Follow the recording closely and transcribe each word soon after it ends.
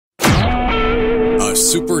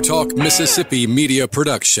SuperTalk Mississippi Media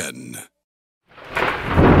Production.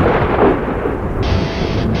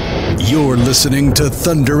 You're listening to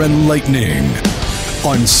Thunder and Lightning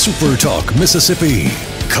on SuperTalk Mississippi,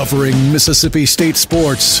 covering Mississippi State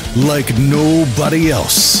sports like nobody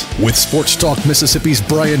else. With SportsTalk Mississippi's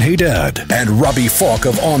Brian Hadad and Robbie Faulk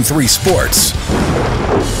of On3 Sports.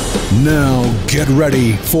 Now get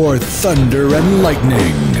ready for Thunder and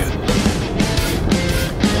Lightning.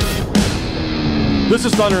 This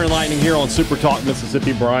is Thunder and Lightning here on SuperTalk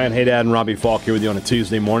Mississippi. Brian Hadad and Robbie Faulk here with you on a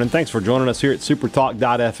Tuesday morning. Thanks for joining us here at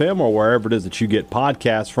supertalk.fm or wherever it is that you get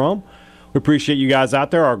podcasts from. We appreciate you guys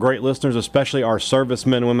out there, our great listeners, especially our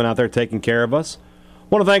servicemen and women out there taking care of us. I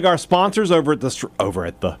want to thank our sponsors over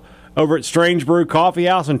at Strange Brew Coffee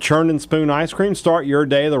House and Churn and Spoon Ice Cream. Start your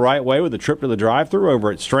day the right way with a trip to the drive-thru over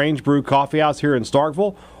at Strange Brew Coffee House here in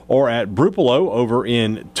Starkville or at Brupolo over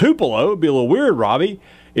in Tupelo. It'd be a little weird, Robbie,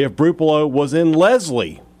 if Brupolo was in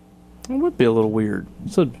Leslie. It would be a little weird.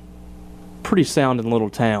 It's a pretty sounding little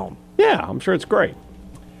town. Yeah, I'm sure it's great.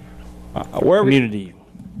 Wherever community,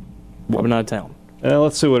 probably not a town.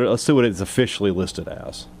 Let's see what it's officially listed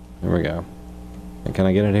as. There we go. Can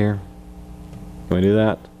I get it here? Can we do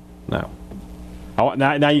that? No.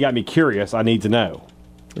 Now you got me curious. I need to know.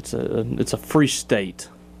 It's a free state.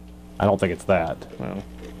 I don't think it's that. Well,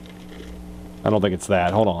 I don't think it's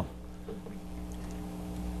that. Hold on.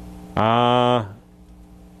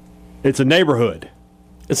 It's a neighborhood.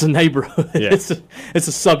 It's a neighborhood. Yeah. It's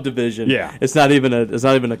a subdivision. Yeah. It's not even a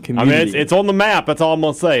community. I mean, it's on the map. That's all I'm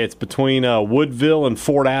gonna say. It's between Woodville and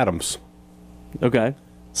Fort Adams. Okay.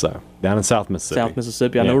 So down in South Mississippi. South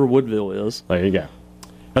Mississippi. I know where Woodville is. There you go.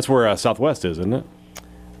 That's where Southwest is, isn't it?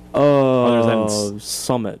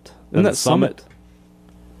 Summit. Isn't that Summit?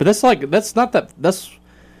 But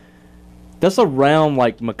that's around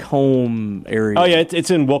like Macomb area. Oh yeah, it's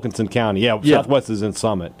in Wilkinson County. Yeah, Southwest is in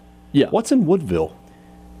Summit. Yeah. What's in Woodville?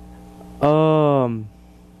 You know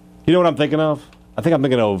what I'm thinking of? I think I'm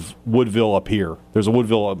thinking of Woodville up here. There's a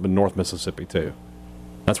Woodville up in North Mississippi too.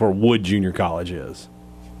 That's where Wood Junior College is.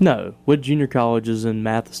 No, Wood Junior College is in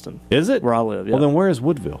Mathiston. Is it? Where I live, yeah. Well, then where is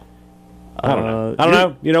Woodville? I don't know. I don't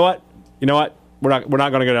know. You know what? We're not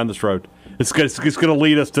going to go down this road. It's going to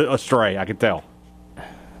lead us astray, I can tell.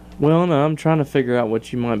 Well, no, I'm trying to figure out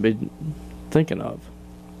what you might be thinking of.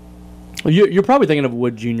 You're probably thinking of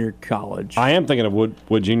Wood Junior College. I am thinking of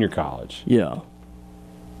Wood Junior College. Yeah.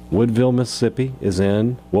 Woodville, Mississippi is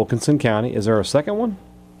in Wilkinson County. Is there a second one?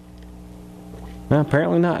 No,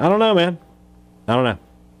 apparently not. I don't know, man. I don't know.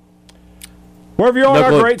 Wherever you are in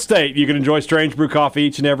our great state, you can enjoy Strange Brew Coffee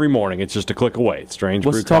each and every morning. It's just a click away. It's Strange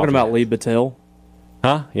Brew Coffee. What's talking about Lee Battelle?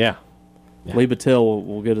 Huh? Yeah. Lee Battelle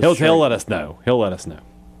will get us He'll let us know. He'll let us know.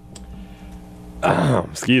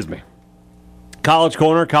 Excuse me. College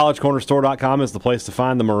Corner, collegecornerstore.com is the place to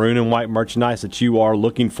find the maroon and white merchandise that you are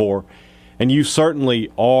looking for. And you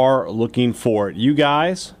certainly are looking for it. You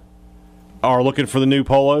guys are looking for the new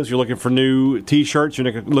polos. You're looking for new T-shirts.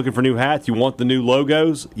 You're looking for new hats. You want the new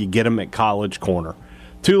logos. You get them at College Corner.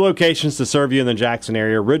 2 locations to serve you in the Jackson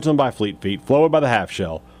area. Ridgeland by Fleet Feet, Flowood by the Half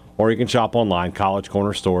Shell, or you can shop online,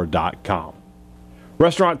 collegecornerstore.com.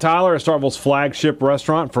 Restaurant Tyler is Starkville's flagship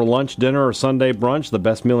restaurant for lunch, dinner, or Sunday brunch. The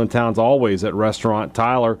best meal in town is always at Restaurant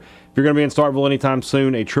Tyler. If you're going to be in Starkville anytime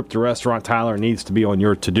soon, a trip to Restaurant Tyler needs to be on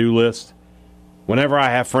your to-do list. Whenever I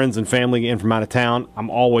have friends and family in from out of town, I'm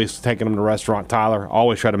always taking them to Restaurant Tyler. I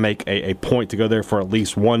always try to make a point to go there for at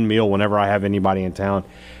least one meal whenever I have anybody in town.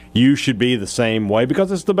 You should be the same way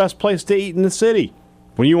because it's the best place to eat in the city.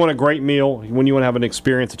 When you want a great meal, when you want to have an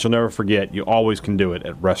experience that you'll never forget, you always can do it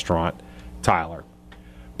at Restaurant Tyler.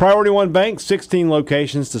 Priority One Bank, 16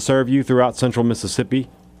 locations to serve you throughout central Mississippi.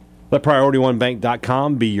 Let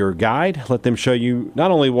PriorityOneBank.com be your guide. Let them show you not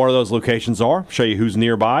only where those locations are, show you who's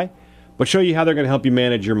nearby, but show you how they're going to help you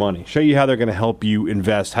manage your money. Show you how they're going to help you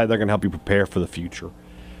invest, how they're going to help you prepare for the future.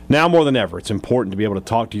 Now more than ever, it's important to be able to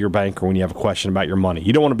talk to your banker when you have a question about your money.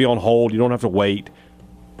 You don't want to be on hold. You don't have to wait.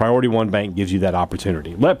 Priority One Bank gives you that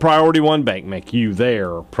opportunity. Let Priority One Bank make you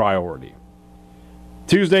their priority.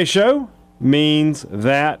 Tuesday show means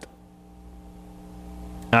that,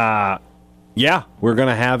 we're going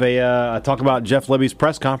to have a talk about Jeff Lebby's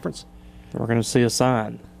press conference. We're going to see a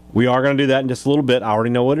sign. We are going to do that in just a little bit. I already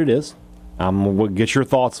know what it is. We'll get your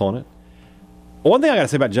thoughts on it. One thing I got to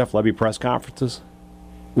say about Jeff Lebby press conferences,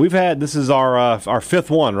 this is our 5th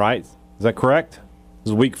one, right? Is that correct?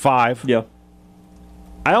 This is week 5. Yeah.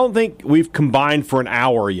 I don't think we've combined for an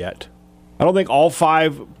hour yet. I don't think all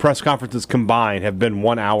 5 press conferences combined have been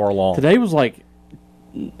 1 hour long. Today was like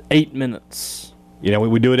 8 minutes. You know,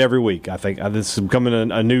 we do it every week. I think this is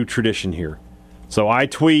becoming a new tradition here. So I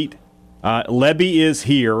tweet Lebby is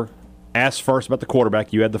here. Ask first about the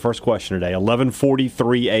quarterback. You had the first question today.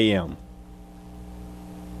 11:43 a.m.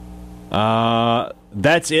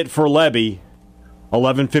 That's it for Lebby.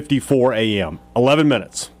 11:54 a.m. 11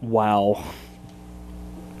 minutes. Wow.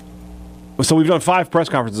 So we've done 5 press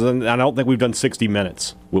conferences, and I don't think we've done 60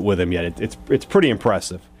 minutes with him yet. It's pretty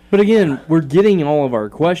impressive. But again, we're getting all of our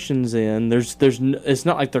questions in. It's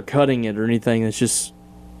not like they're cutting it or anything. It's just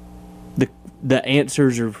the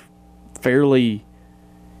answers are fairly.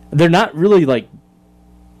 They're not really like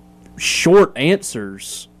short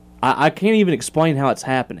answers. I can't even explain how it's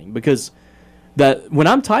happening because that when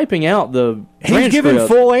I'm typing out the he's giving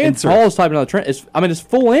full answers. Paul's typing out the it's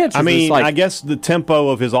full answers. I mean, I guess the tempo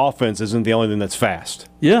of his offense isn't the only thing that's fast.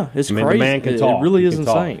 Yeah, it's crazy. The man can talk. It really is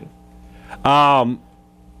insane.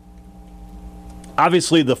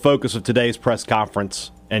 Obviously, the focus of today's press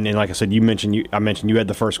conference, and like I said, I mentioned you had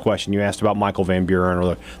the first question. You asked about Michael Van Buren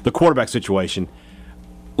or the quarterback situation.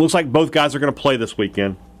 Looks like both guys are going to play this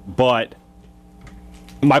weekend, but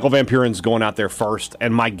Michael Van Buren's going out there first,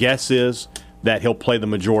 and my guess is that he'll play the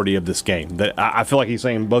majority of this game. That I feel like he's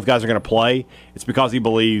saying both guys are going to play. It's because he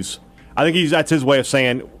believes. I think that's his way of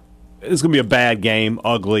saying it's going to be a bad game,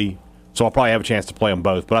 ugly. So I'll probably have a chance to play them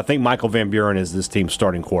both. But I think Michael Van Buren is this team's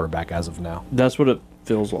starting quarterback as of now. That's what it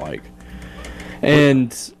feels like.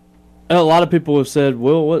 And a lot of people have said,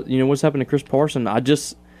 "Well, what's happened to Chris Parson?" I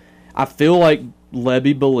feel like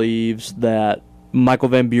Lebby believes that Michael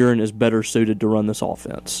Van Buren is better suited to run this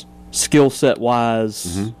offense, skill set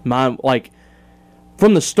wise.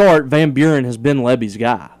 From the start, Van Buren has been Lebby's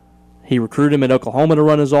guy. He recruited him at Oklahoma to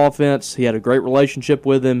run his offense. He had a great relationship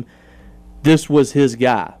with him. This was his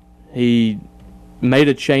guy. He made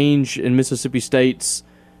a change in Mississippi State's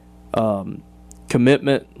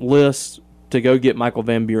commitment list to go get Michael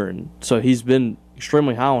Van Buren. So he's been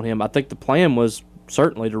extremely high on him. I think the plan was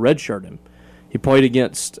certainly to redshirt him. He played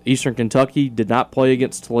against Eastern Kentucky, did not play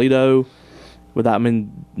against Toledo.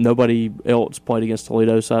 Nobody else played against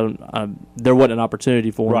Toledo, so there wasn't an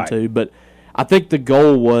opportunity for him to. But I think the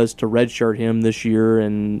goal was to redshirt him this year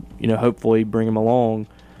and hopefully bring him along.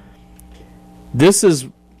 This is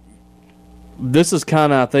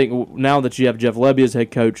kind of, I think, now that you have Jeff Lebby as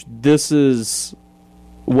head coach, this is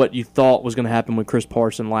what you thought was going to happen with Chris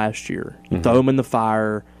Parson last year. You throw him in the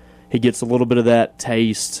fire, he gets a little bit of that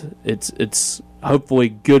taste. It's hopefully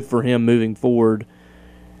good for him moving forward.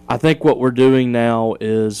 I think what we're doing now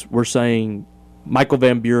is we're saying Michael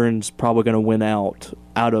Van Buren's probably going to win out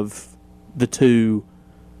of the two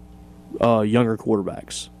younger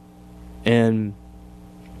quarterbacks. And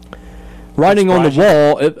writing on the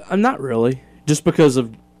wall, I'm not really, just because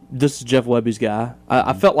of this is Jeff Lebby's guy.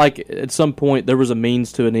 I felt like at some point there was a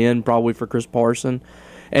means to an end probably for Chris Parson.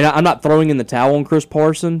 And I'm not throwing in the towel on Chris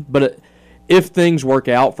Parson, but if things work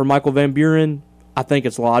out for Michael Van Buren, I think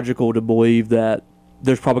it's logical to believe that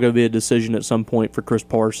there's probably going to be a decision at some point for Chris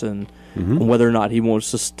Parson on whether or not he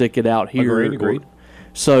wants to stick it out here. Agreed.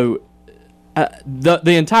 So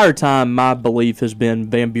the entire time, my belief has been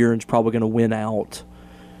Van Buren's probably going to win out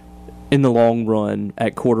in the long run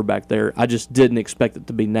at quarterback there. I just didn't expect it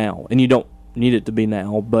to be now, and you don't need it to be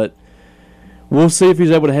now, but we'll see if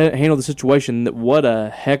he's able to handle the situation. What a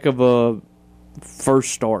heck of a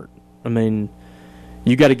first start. I mean,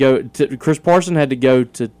 you got to go – Chris Parson had to go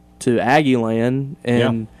to Aggie Land,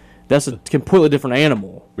 and that's a completely different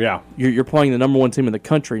animal. Yeah. You're playing the number one team in the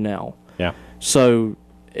country now. Yeah. So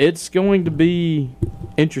it's going to be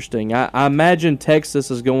interesting. I imagine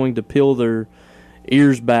Texas is going to peel their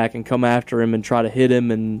ears back and come after him and try to hit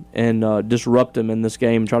him and disrupt him in this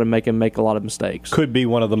game and try to make him make a lot of mistakes. Could be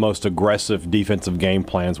one of the most aggressive defensive game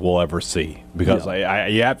plans we'll ever see because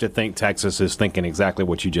you have to think Texas is thinking exactly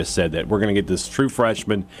what you just said, that we're going to get this true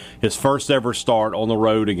freshman, his first ever start on the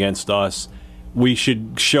road against us. We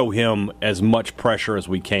should show him as much pressure as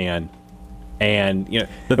we can. And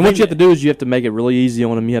what you have to do is you have to make it really easy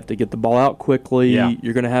on him. You have to get the ball out quickly. Yeah.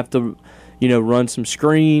 You're going to have to run some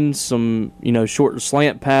screens, some short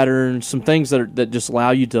slant patterns, some things that just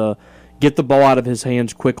allow you to get the ball out of his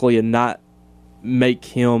hands quickly and not make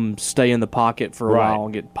him stay in the pocket for a while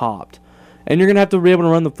and get popped. And you're going to have to be able to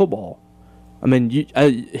run the football. I mean,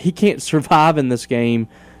 he can't survive in this game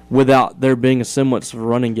without there being a semblance of a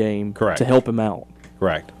running game to help him out.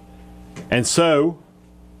 Correct. And so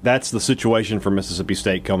that's the situation for Mississippi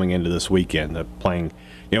State coming into this weekend. They're playing,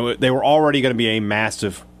 they were already going to be a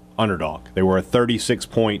massive underdog. They were a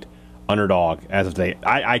 36-point underdog as of today.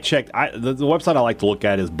 I checked. The website I like to look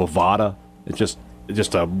at is Bovada. It's just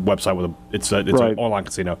a website with it's an online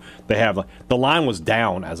casino. They have the line was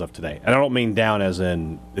down as of today, and I don't mean down as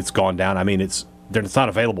in it's gone down. I mean it's not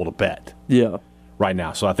available to bet. Yeah. right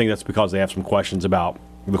now. So I think that's because they have some questions about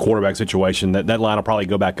the quarterback situation. That line will probably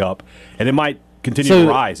go back up, and it might continue to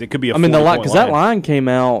rise. It could be a 40-point line. Because that line came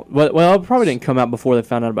out. Well, it probably didn't come out before they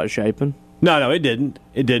found out about Shapen. No, it didn't.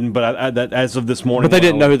 It didn't. But as of this morning, but they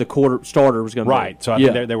didn't know who the starter was going to be. Right. So I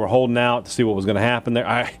think they were holding out to see what was going to happen there.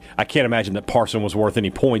 I can't imagine that Parson was worth any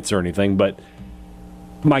points or anything, but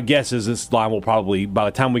my guess is this line will probably, by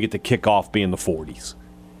the time we get to kickoff, be in the 40s.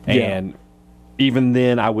 And even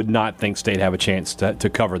then, I would not think State have a chance to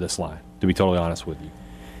cover this line, to be totally honest with you.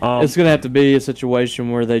 It's going to have to be a situation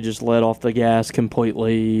where they just let off the gas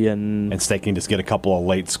completely. And State can just get a couple of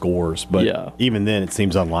late scores. But even then, it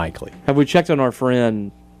seems unlikely. Have we checked on our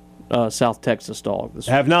friend South Texas Dog this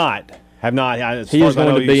week? Have not. He is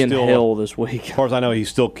going to be in hell this week. As far as I know, he's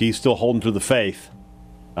still holding to the faith.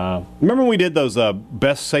 Remember when we did those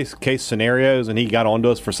best case scenarios, and he got onto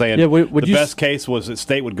us for saying the best case was that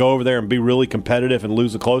State would go over there and be really competitive and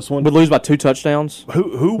lose a close one? Would lose by 2 touchdowns?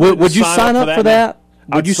 Who would you sign up for that?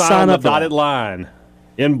 Would you sign up for the dotted line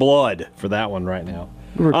in blood for that one right now?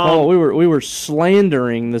 We were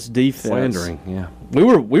slandering this defense. Yeah. We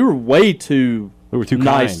were way too nice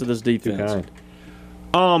kind to this defense. Too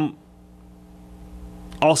kind.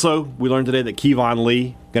 Also, we learned today that Kevon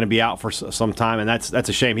Lee going to be out for some time, and that's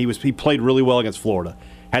a shame. He played really well against Florida.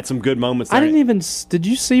 Had some good moments there. Did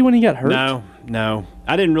you see when he got hurt? No.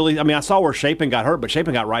 I didn't really. I mean, I saw where Shapen got hurt, but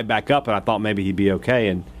Shapen got right back up, and I thought maybe he'd be okay.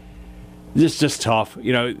 And just tough.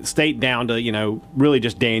 State down to, really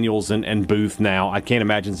just Daniels and Booth now. I can't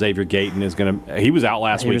imagine Xavier Gayton is going to – he was out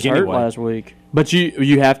last week anyway. He was hurt last week. But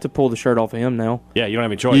you have to pull the shirt off of him now. Yeah, you don't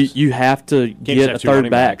have any choice. You have to get a third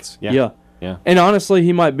back. Yeah. And honestly,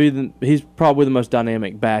 he's probably the most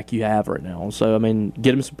dynamic back you have right now. So, I mean,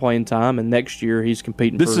 get him some playing time, and next year he's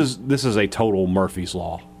competing This is a total Murphy's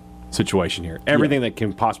Law situation here. Everything that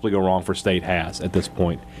can possibly go wrong for State has at this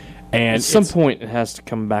point. And at some point, it has to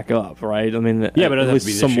come back up, right? I mean, but it doesn't have to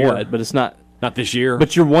be this year. But it's not this year.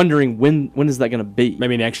 But you're wondering when is that going to be?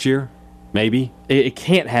 Maybe next year. Maybe it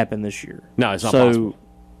can't happen this year. No, it's not possible.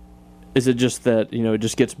 Is it just that it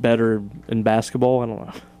just gets better in basketball? I don't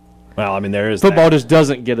know. Well, I mean, there is football that.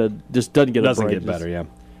 doesn't get better. Yeah.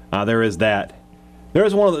 There is that. There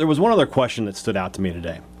was one other question that stood out to me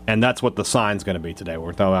today, and that's what the sign's going to be today.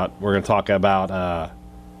 We're going to talk about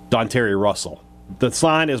Don Terry Russell. The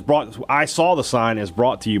sign is brought. I saw the sign is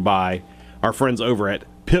brought to you by our friends over at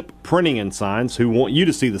Pip Printing and Signs, who want you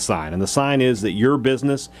to see the sign. And the sign is that your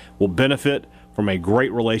business will benefit from a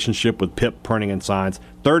great relationship with Pip Printing and Signs.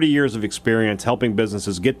 30 years of experience helping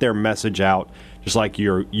businesses get their message out, just like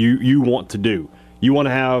you want to do. You want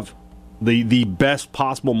to have the best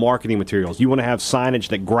possible marketing materials. You want to have signage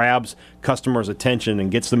that grabs customers' attention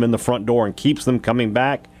and gets them in the front door and keeps them coming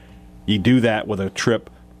back. You do that with a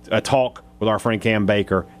talk with our friend Cam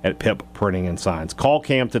Baker at Pip Printing and Signs. Call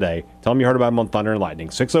Cam today. Tell him you heard about him on Thunder and Lightning,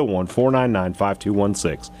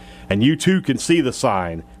 601-499-5216. And you too can see the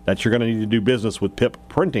sign that you're going to need to do business with Pip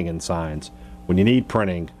Printing and Signs. When you need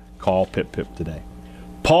printing, call Pip today.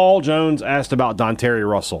 Paul Jones asked about Don Terry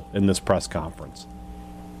Russell in this press conference.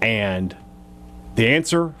 And the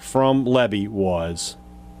answer from Lebby was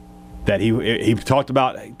that he talked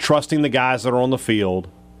about trusting the guys that are on the field,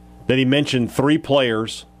 that he mentioned 3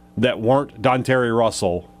 players that weren't Don Terry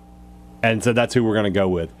Russell, and said that's who we're going to go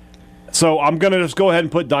with. So I'm going to just go ahead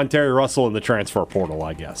and put Don Terry Russell in the transfer portal,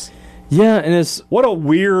 I guess. Yeah, and it's... What a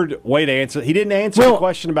weird way to answer. He didn't answer the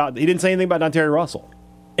question about... He didn't say anything about Don Terry Russell.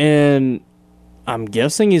 And I'm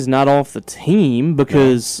guessing he's not off the team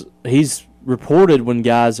because he's reported when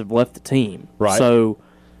guys have left the team. Right. So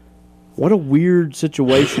what a weird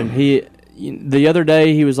situation. The other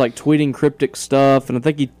day he was like tweeting cryptic stuff, and I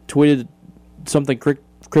think he tweeted something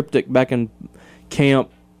cryptic back in camp.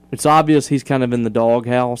 It's obvious he's kind of in the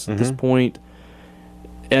doghouse at this point.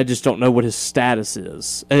 I just don't know what his status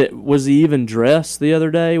is. Was he even dressed the other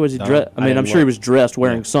day? Was he dressed? I mean, I'm sure he was dressed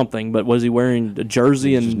wearing something, but was he wearing a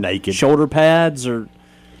jersey and naked shoulder pads? Or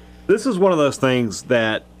this is one of those things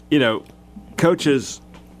that coaches,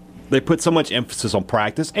 they put so much emphasis on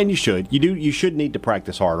practice, and you should. You should need to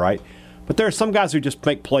practice hard, right? But there are some guys who just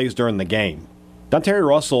make plays during the game. Don Terry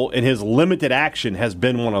Russell, in his limited action, has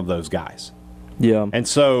been one of those guys. Yeah. And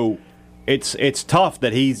so it's tough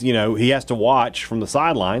that he has to watch from the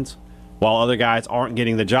sidelines while other guys aren't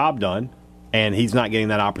getting the job done, and he's not getting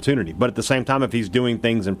that opportunity. But at the same time, if he's doing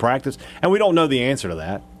things in practice, and we don't know the answer to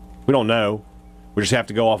that. We don't know. We just have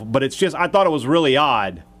to go off. But it's just, I thought it was really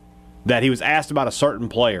odd that he was asked about a certain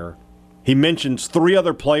player. He mentions 3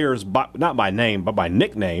 other players, not by name, but by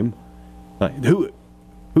nickname. Like,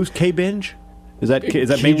 who's K-Binge? Is that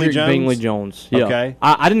Bingley Jones? Bingley Jones. Yeah. Okay.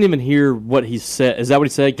 I didn't even hear what he said. Is that what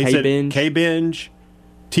he said? K-Binge? K-Binge,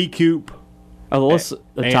 T-Coop. Oh, let's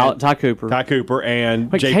Ty Cooper. Ty Cooper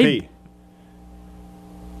and Wait, JP.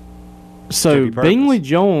 So JP Purvis. Bingley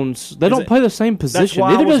Jones, they don't play the same position.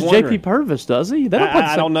 Neither does JP Purvis, does he? They don't play the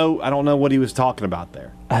same. I don't know what he was talking about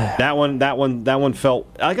there. that one felt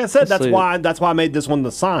like I said. That's why I made this one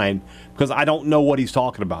the sign, because I don't know what he's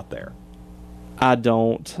talking about there. I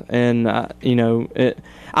don't, and I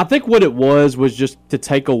think what it was just to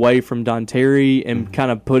take away from Don Terry and kind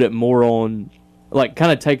of put it more on, like,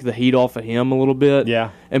 kind of take the heat off of him a little bit.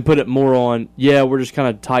 Yeah. And put it more on. Yeah, we're just kind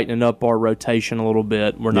of tightening up our rotation a little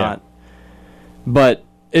bit. We're not. But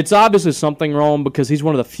it's obviously something wrong, because he's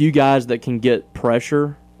one of the few guys that can get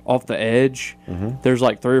pressure off the edge. Mm-hmm. There's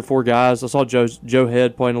like 3 or 4 guys. I saw Joe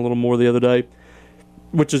Head playing a little more the other day,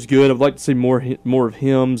 which is good. I'd like to see more of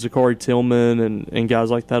him, Zachary Tillman, and guys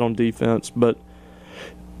like that on defense. But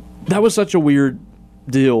that was such a weird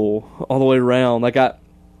deal all the way around. Like, I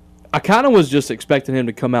kind of was just expecting him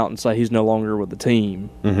to come out and say he's no longer with the team.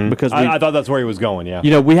 Mm-hmm. Because I thought that's where he was going,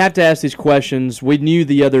 yeah. We have to ask these questions. We knew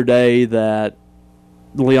the other day that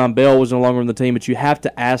Leon Bell was no longer on the team, but you have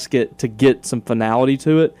to ask it to get some finality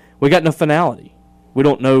to it. We got no finality. We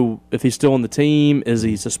don't know if he's still on the team. Is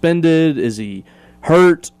he suspended? Is he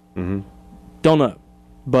hurt? Mm-hmm. Don't know.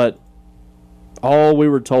 But all we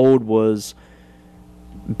were told was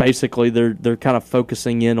basically they're kind of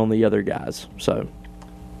focusing in on the other guys. So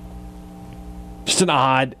just an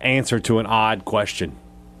odd answer to an odd question.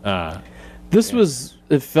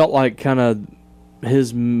 It felt like kind of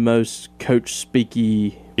his most coach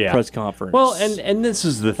speaky press conference. Well, and this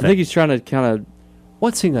is the thing. I think he's trying to kind of.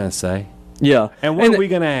 What's he going to say? Yeah. And what are we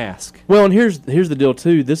going to ask? Well, and here's the deal,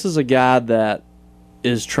 too. This is a guy that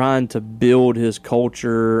is trying to build his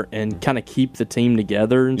culture and kind of keep the team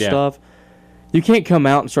together and stuff. You can't come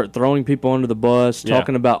out and start throwing people under the bus,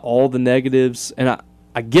 talking about all the negatives. And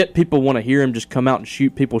I get people want to hear him just come out and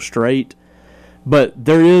shoot people straight. But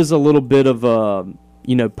there is a little bit of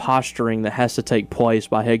posturing that has to take place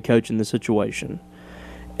by head coach in this situation.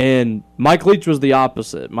 And Mike Leach was the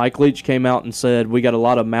opposite. Mike Leach came out and said, we got a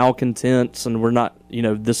lot of malcontents and we're not,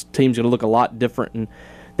 this team's going to look a lot different. And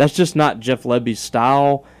that's just not Jeff Lebby's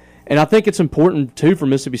style. And I think it's important, too, for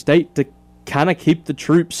Mississippi State to kind of keep the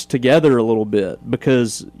troops together a little bit,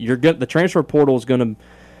 because the transfer portal is going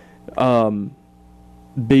to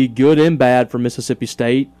be good and bad for Mississippi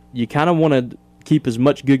State. You kind of want to keep as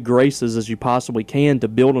much good graces as you possibly can to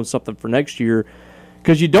build on something for next year,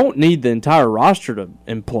 because you don't need the entire roster to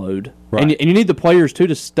implode. Right. And you need the players, too,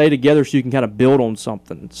 to stay together so you can kind of build on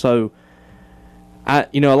something. So, a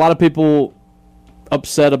lot of people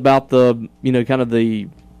upset about the, kind of the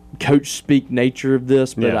coach speak nature of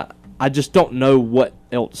this, but I just don't know what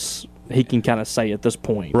else he can kind of say at this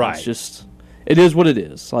point. Right. It's just, it is what it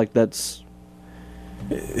is. Like, that's...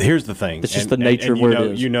 Here's the thing. It's just the nature of where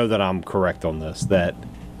it is. You know that I'm correct on this, that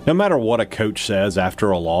no matter what a coach says after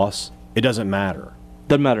a loss, it doesn't matter.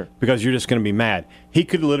 Doesn't matter. Because you're just going to be mad. He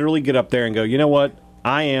could literally get up there and go, you know what?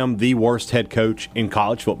 I am the worst head coach in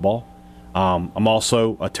college football. I'm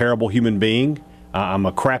also a terrible human being. I'm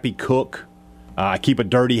a crappy cook. I keep a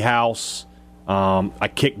dirty house. I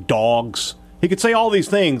kick dogs. He could say all these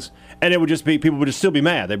things, and it would just be, people would just still be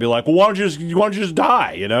mad. They'd be like, well, why don't you just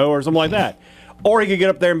die, or something like that. Or he could get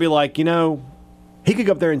up there and be like, he could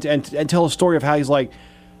go up there and tell a story of how he's like,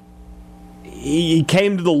 he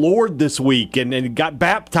came to the Lord this week and got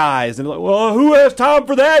baptized. And like, well, who has time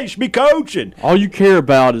for that? You should be coaching. All you care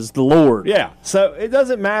about is the Lord. Yeah. So it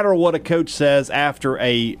doesn't matter what a coach says after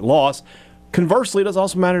a loss. Conversely, it does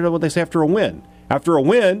also matter what they say after a win. After a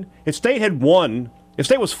win, if State had won, if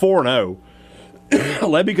State was 4-0,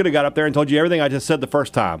 Lebby could have got up there and told you everything I just said the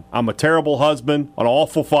first time. I'm a terrible husband, an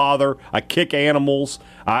awful father. I kick animals.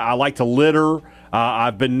 I like to litter.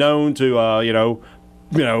 I've been known to,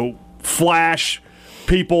 flash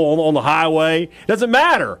people on the highway. It doesn't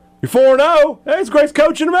matter. You're 4-0. Hey, it's the greatest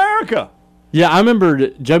coach in America. Yeah, I remember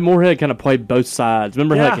Joe Moorhead kind of played both sides.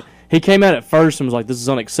 Remember he came out at first and was like, this is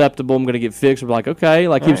unacceptable. I'm going to get fixed. We're like, okay.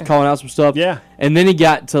 Like, he was calling out some stuff. Yeah. And then he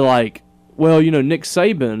got to, like, well, Nick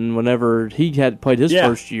Saban, whenever he had played his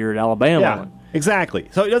first year at Alabama. Yeah, exactly.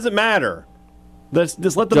 So it doesn't matter.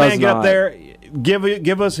 Just let the man get up there,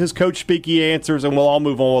 give us his coach speaky answers, and we'll all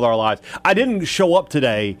move on with our lives. I didn't show up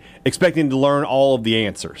today expecting to learn all of the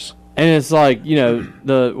answers. And it's like,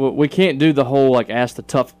 we can't do the whole, like, ask the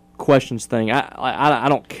tough questions thing. I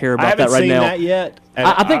don't care about that right now. I haven't seen that yet.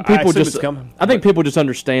 I think people just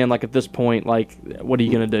understand, like, at this point, like, what are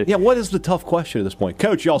you going to do? Yeah, what is the tough question at this point?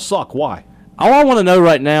 Coach, y'all suck. Why? All I want to know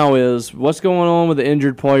right now is what's going on with the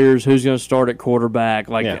injured players, who's going to start at quarterback.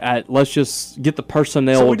 Let's just get the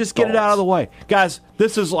personnel. So we just get it out of the way. Guys,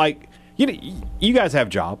 this is like, you guys have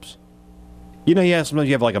jobs. Sometimes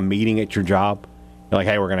you have like a meeting at your job. You're like,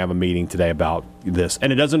 hey, we're going to have a meeting today about this.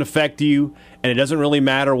 And it doesn't affect you, and it doesn't really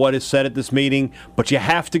matter what is said at this meeting, but you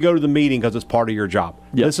have to go to the meeting because it's part of your job.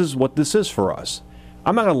 Yep. This is what this is for us.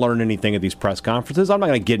 I'm not going to learn anything at these press conferences. I'm not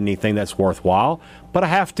going to get anything that's worthwhile, but I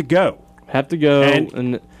have to go.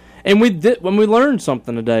 And we did when we learned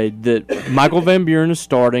something today that Michael Van Buren is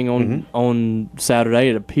starting on Saturday.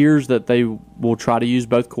 It appears that they will try to use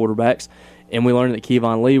both quarterbacks, and we learned that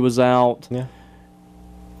Kevon Lee was out. Yeah.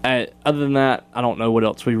 Other than that, I don't know what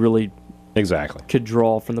else we really could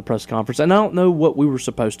draw from the press conference, and I don't know what we were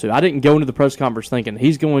supposed to. I didn't go into the press conference thinking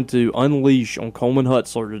he's going to unleash on Coleman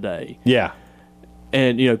Hutzler today. Yeah.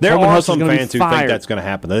 And, there Coleman are Hutzler's some gonna fans who think that's going to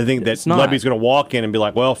happen. They think that Lebby's going to walk in and be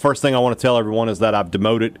like, well, first thing I want to tell everyone is that I've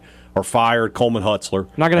demoted or fired Coleman Hutzler.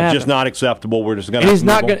 Not going to happen. Just not acceptable. We're just going to he's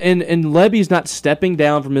not going and Lebby's not stepping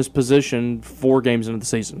down from his position 4 games into the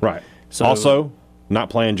season. Right. So, also, not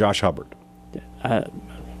playing Josh Hubbard.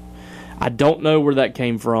 I don't know where that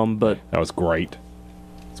came from, but that was great.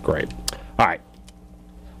 It's great. All right.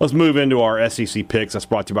 Let's move into our SEC picks. That's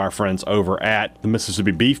brought to you by our friends over at the Mississippi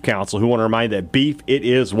Beef Council, who want to remind you that beef, it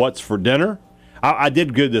is what's for dinner. I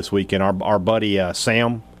did good this weekend. Our buddy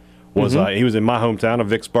Sam was he was in my hometown of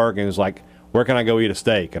Vicksburg, and he was like, where can I go eat a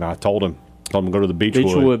steak? And I told him to go to the Beechwood.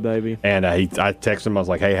 Beechwood, baby. And I texted him. I was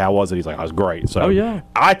like, hey, how was it? He's like, I was great. So yeah.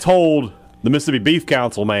 I told the Mississippi Beef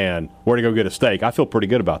Council man where to go get a steak. I feel pretty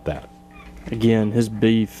good about that. Again, his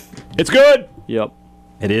beef. It's good. Yep.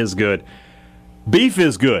 It is good. Beef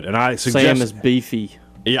is good, and I suggest Sam is beefy.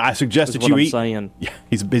 Yeah, I suggest that you eat. Saying. Yeah,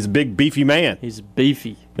 he's a big beefy man. He's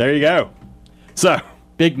beefy. There you go. So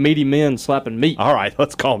big meaty men slapping meat. All right,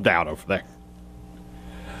 let's calm down over there.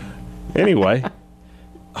 Anyway,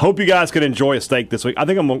 hope you guys can enjoy a steak this week. I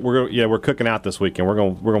think we're cooking out this weekend. We're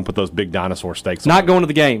gonna put those big dinosaur steaks. Not going to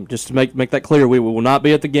the game. Just to make that clear, we will not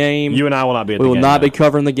be at the game. You and I will not be at the game. We will not be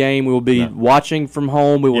covering the game. We will be watching from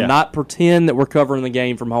home. We will not pretend that we're covering the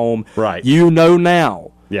game from home. Right. You know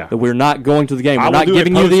now that we're not going to the game. We're not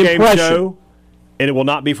giving you the impression. Show, and it will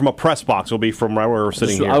not be from a press box. It will be from right where we're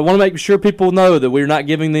sitting here. I want to make sure people know that we're not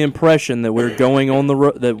giving the impression that we're going on the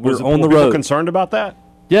road. That we're on the road. People concerned about that?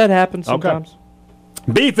 Yeah, it happens sometimes. Okay.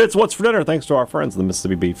 Beef, it's what's for dinner, thanks to our friends, the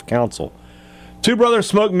Mississippi Beef Council. Two Brothers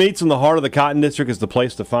Smoked Meats in the heart of the Cotton District is the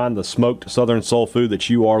place to find the smoked Southern soul food that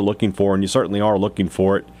you are looking for, and you certainly are looking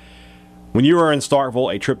for it. When you are in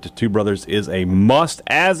Starkville, a trip to Two Brothers is a must,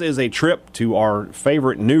 as is a trip to our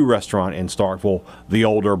favorite new restaurant in Starkville, The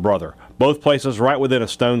Older Brother. Both places right within a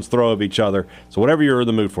stone's throw of each other. So whatever you're in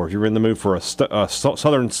the mood for, if you're in the mood for a smoked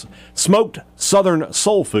Southern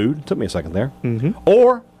soul food, it took me a second there,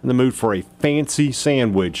 or in the mood for a fancy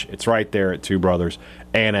sandwich, it's right there at Two Brothers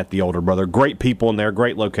and at The Older Brother. Great people in there,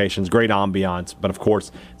 great locations, great ambiance, but of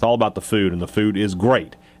course, it's all about the food, and the food is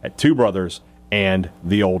great at Two Brothers and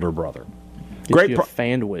The Older Brother. Great a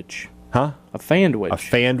fandwich. Huh? A fandwich. A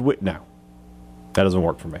fandwich? No. That doesn't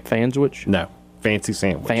work for me. Fanswich? No. Fancy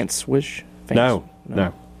sandwich. Fanswish? No.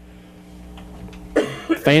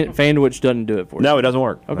 Fandwich doesn't do it for you. No, it doesn't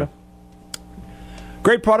work. Okay. No.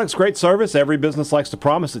 Great products, great service. Every business likes to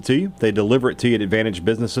promise it to you. They deliver it to you at Advantage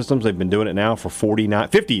Business Systems. They've been doing it now for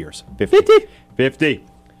 50 years. 50.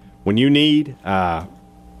 When you need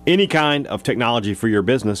any kind of technology for your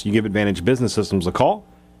business, you give Advantage Business Systems a call.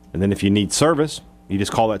 And then if you need service, you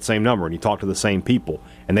just call that same number and you talk to the same people.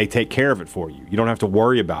 And they take care of it for you. You don't have to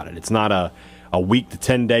worry about it. It's not a week to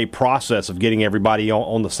 10-day process of getting everybody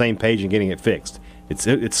on the same page and getting it fixed.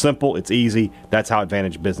 It's simple. It's easy. That's how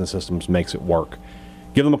Advantage Business Systems makes it work.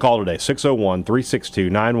 Give them a call today,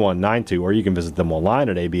 601-362-9192, or you can visit them online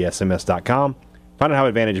at absms.com. Find out how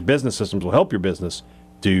Advantage Business Systems will help your business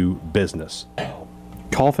do business.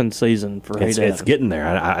 Coughing season for Hadad. It's getting there.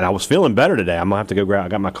 I was feeling better today. I'm going to have to go grab. I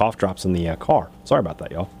got my cough drops in the car. Sorry about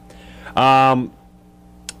that, y'all.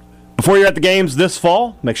 Before you're at the games this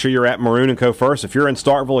fall, make sure you're at Maroon & Co. first. If you're in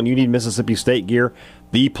Starkville and you need Mississippi State gear,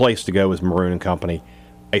 the place to go is Maroon & Company.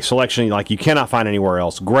 A selection like you cannot find anywhere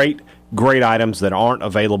else. Great items that aren't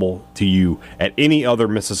available to you at any other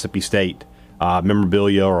Mississippi State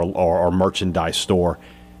memorabilia or merchandise store.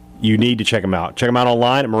 You need to check them out. Check them out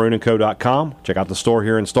online at maroonandco.com. Check out the store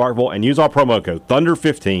here in Starkville and use our promo code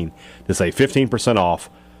Thunder15 to save 15%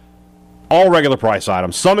 off all regular price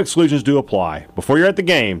items. Some exclusions do apply. Before you're at the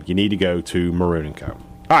game, you need to go to Maroon & Co.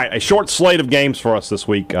 All right, a short slate of games for us this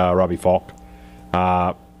week, Robbie Faulk.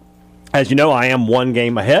 As you know, I am one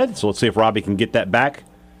game ahead, so let's see if Robbie can get that back.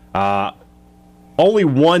 On only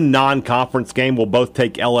one non-conference game will both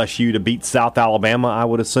take LSU to beat South Alabama, I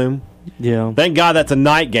would assume. Yeah. Thank God that's a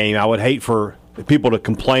night game. I would hate for people to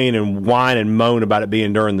complain and whine and moan about it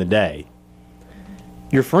being during the day.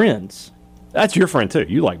 Your friends. That's your friend, too.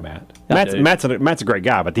 You like Matt. Matt's a great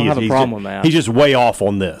guy, but he's just way off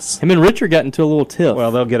on this. Him and Richard got into a little tiff.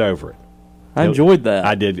 Well, they'll get over it. I enjoyed that.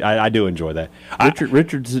 I did. I do enjoy that.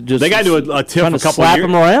 Richard's just they got into a tiff a couple slap years.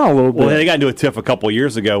 Him around a little bit. Well, they got into a tiff a couple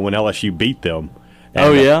years ago when LSU beat them. And,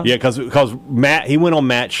 oh yeah, yeah, because Matt he went on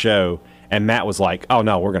Matt's show and Matt was like, "Oh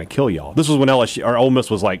no, we're going to kill y'all." This was when LSU or Ole Miss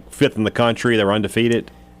was like 5th in the country. They were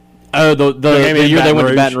undefeated. Oh, the year they went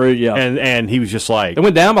to Baton Rouge, yeah. And he was just like, they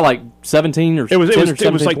went down by like 17 or 10 or 17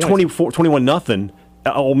 it was like points. 21-0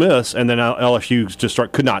 Ole Miss, and then LSU just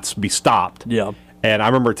could not be stopped. Yeah. And I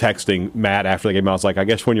remember texting Matt after the game. I was like, I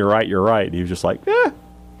guess when you're right, you're right. And he was just like, eh.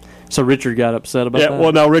 So Richard got upset about that?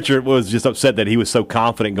 Well, no, Richard was just upset that he was so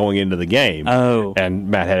confident going into the game. Oh. And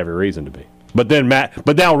Matt had every reason to be. But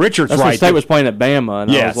now Richard's That's right. When State was playing at Bama,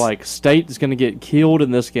 and yes. I was like, State is going to get killed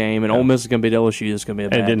in this game, and Ole Miss is going to beat LSU. It's going to be a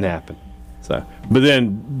bad And it didn't happen. So, but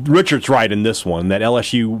then Richard's right in this one, that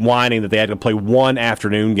LSU whining that they had to play one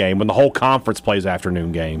afternoon game when the whole conference plays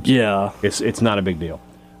afternoon games. Yeah. It's not a big deal.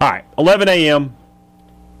 All right, 11 a.m.,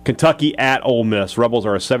 Kentucky at Ole Miss. Rebels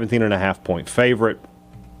are a 17.5-point favorite.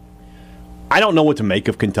 I don't know what to make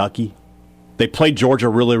of Kentucky. They played Georgia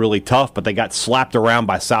really, really tough, but they got slapped around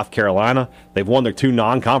by South Carolina. They've won their 2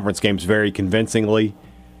 non-conference games very convincingly.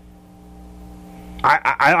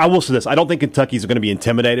 I will say this. I don't think Kentucky's going to be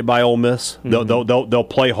intimidated by Ole Miss. Mm-hmm. They'll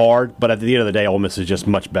play hard, but at the end of the day, Ole Miss is just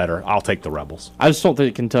much better. I'll take the Rebels. I just don't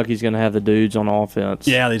think Kentucky's going to have the dudes on offense.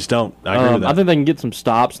 Yeah, they just don't. I agree with that. I think they can get some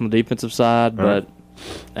stops on the defensive side, but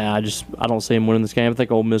I don't see them winning this game. I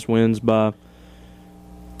think Ole Miss wins by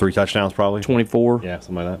 3 touchdowns probably. 24. Yeah,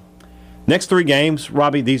 something like that. Next 3 games,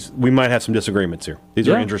 Robbie, we might have some disagreements here. These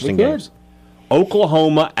are interesting games.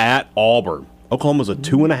 Oklahoma at Auburn. Oklahoma's a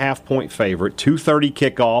 2.5-point favorite, 2:30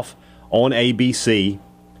 kickoff on ABC.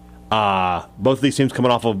 Both of these teams coming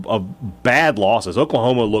off of bad losses.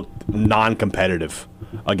 Oklahoma looked non-competitive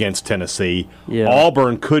against Tennessee. Yeah.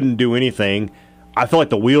 Auburn couldn't do anything. I feel like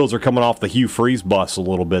the wheels are coming off the Hugh Freeze bus a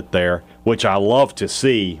little bit there, which I love to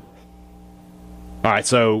see. All right,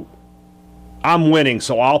 so I'm winning,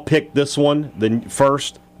 so I'll pick this one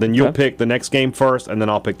first, then you'll pick the next game first, and then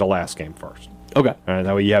I'll pick the last game first. Okay. All right,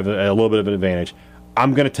 that way you have a little bit of an advantage.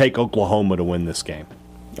 I'm going to take Oklahoma to win this game.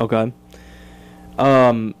 Okay.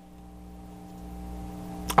 I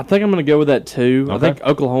think I'm going to go with that too. Okay. I think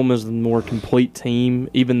Oklahoma is the more complete team,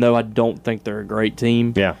 even though I don't think they're a great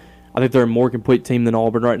team. Yeah. I think they're a more complete team than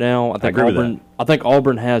Auburn right now. I agree with that. I think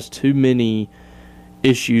Auburn has too many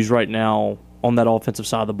issues right now on that offensive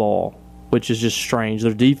side of the ball, which is just strange.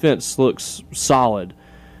 Their defense looks solid.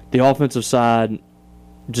 The offensive side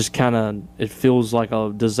just kind of, it feels like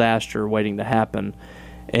a disaster waiting to happen.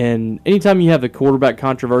 And anytime you have a quarterback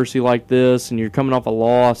controversy like this and you're coming off a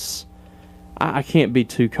loss, I can't be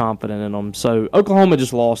too confident in them. So Oklahoma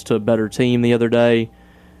just lost to a better team the other day.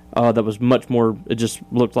 That was much more, it just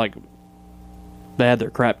looked like they had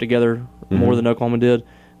their crap together more than Oklahoma did.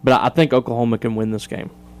 But I think Oklahoma can win this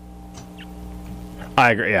game.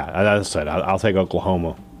 I agree. Yeah, as I said, I'll take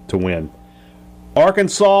Oklahoma to win.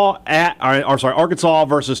 Arkansas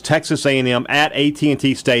versus Texas A&M at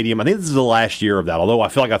AT&T Stadium. I think this is the last year of that, although I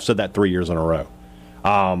feel like I've said that 3 years in a row.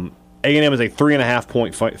 A&M is a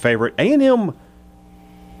 3.5-point favorite. A&M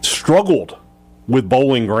struggled with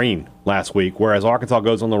Bowling Green last week, whereas Arkansas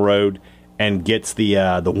goes on the road and gets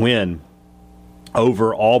the win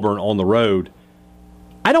over Auburn on the road.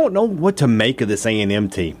 I don't know what to make of this A&M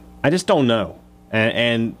team. I just don't know.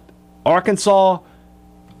 And Arkansas,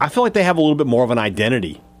 I feel like they have a little bit more of an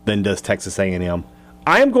identity than does Texas A&M.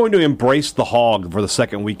 I am going to embrace the hog for the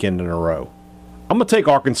second weekend in a row. I'm going to take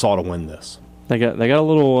Arkansas to win this. They got a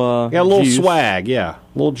little juice. Swag, yeah,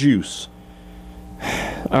 a little juice.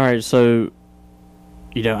 All right, so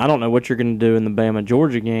I don't know what you're going to do in the Bama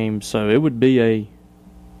Georgia game, so it'd be a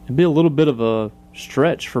little bit of a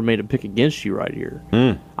stretch for me to pick against you right here.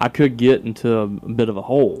 I could get into a bit of a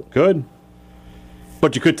hole. Could.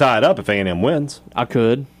 But you could tie it up if A&M wins. I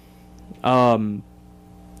could.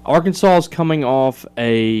 Arkansas is coming off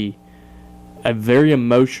a very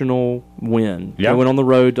emotional win. Yep. Going on the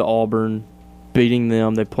road to Auburn, beating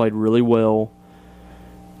them. They played really well.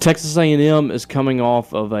 Texas A&M is coming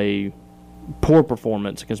off of a poor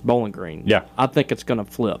performance against Bowling Green. Yeah. I think it's going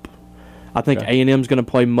to flip. I think A&M is going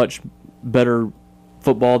to play much better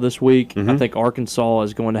football this week. I think Arkansas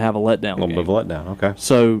is going to have a letdown. A little bit of a letdown, okay.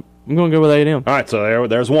 So I'm going to go with A&M. All right, so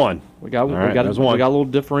there's one. We got a little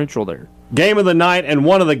differential there. Game of the night and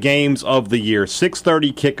one of the games of the year.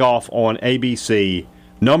 6:30 kickoff on ABC.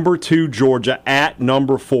 Number 2 Georgia at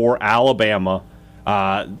number 4 Alabama.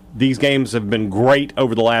 These games have been great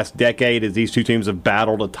over the last decade as these two teams have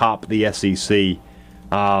battled atop the SEC.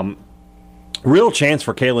 Real chance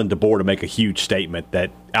for Kalen DeBoer to make a huge statement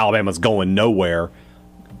that Alabama's going nowhere.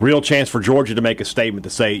 Real chance for Georgia to make a statement to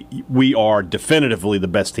say we are definitively the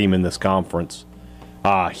best team in this conference.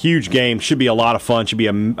 Huge game. Should be a lot of fun. Should be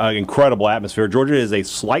an incredible atmosphere. Georgia is a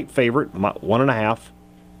slight favorite, 1.5.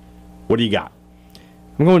 What do you got?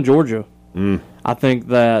 I'm going Georgia. I think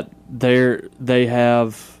that they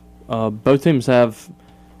have both teams have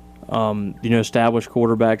established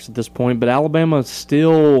quarterbacks at this point, but Alabama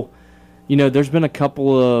still, there's been a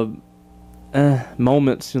couple of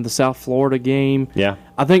moments in the South Florida game. Yeah,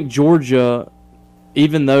 I think Georgia,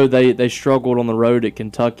 even though they struggled on the road at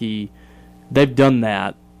Kentucky, they've done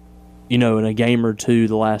that, in a game or two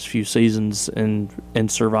the last few seasons and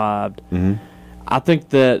survived. Mm-hmm. I think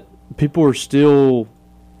that people are still,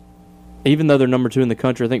 even though they're number 2 in the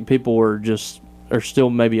country, I think people are still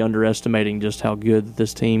maybe underestimating just how good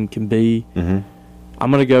this team can be. Mm-hmm.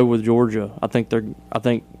 I'm going to go with Georgia. I think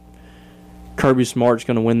Kirby Smart's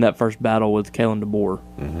going to win that first battle with Kalen DeBoer.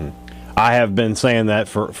 Mm-hmm. I have been saying that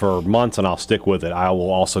for months, and I'll stick with it. I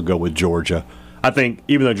will also go with Georgia. I think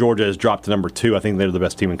even though Georgia has dropped to number 2, I think they're the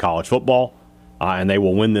best team in college football, and they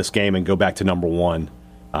will win this game and go back to number 1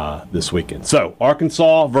 this weekend. So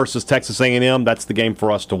Arkansas versus Texas A&M, that's the game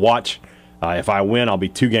for us to watch. If I win, I'll be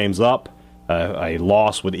 2 games up. A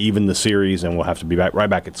loss would even the series, and we'll have to be right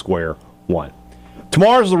back at square 1.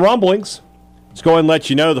 Tomorrow's the Rumblings. Let's go ahead and let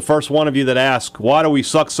you know, the first one of you that asks, why do we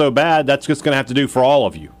suck so bad, that's just going to have to do for all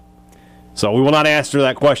of you. So we will not answer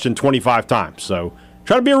that question 25 times. So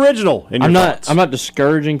try to be original in your thoughts. I'm not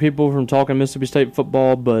discouraging people from talking Mississippi State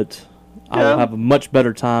football, but I'll have a much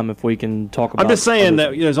better time if we can talk about it. I'm just saying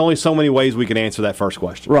that there's only so many ways we can answer that first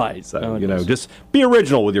question. Right. So, just be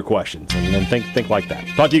original with your questions and then think like that.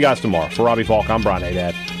 Talk to you guys tomorrow. For Robbie Faulk, I'm Brian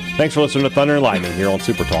Hadad. Thanks for listening to Thunder and Lightning here on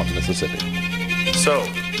SuperTalk Mississippi. So,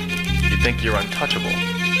 you think you're untouchable?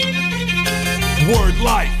 Word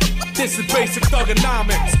life. This is basic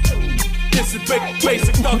thugonomics. This is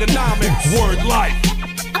basic thugonomics. Word life.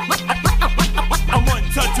 I'm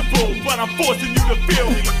untouchable, but I'm forcing you to feel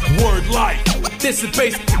me. Word life. This is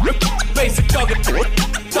basic thugonomics.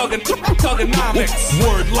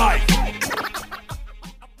 Word life.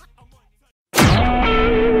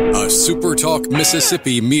 A SuperTalk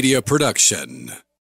Mississippi Media production.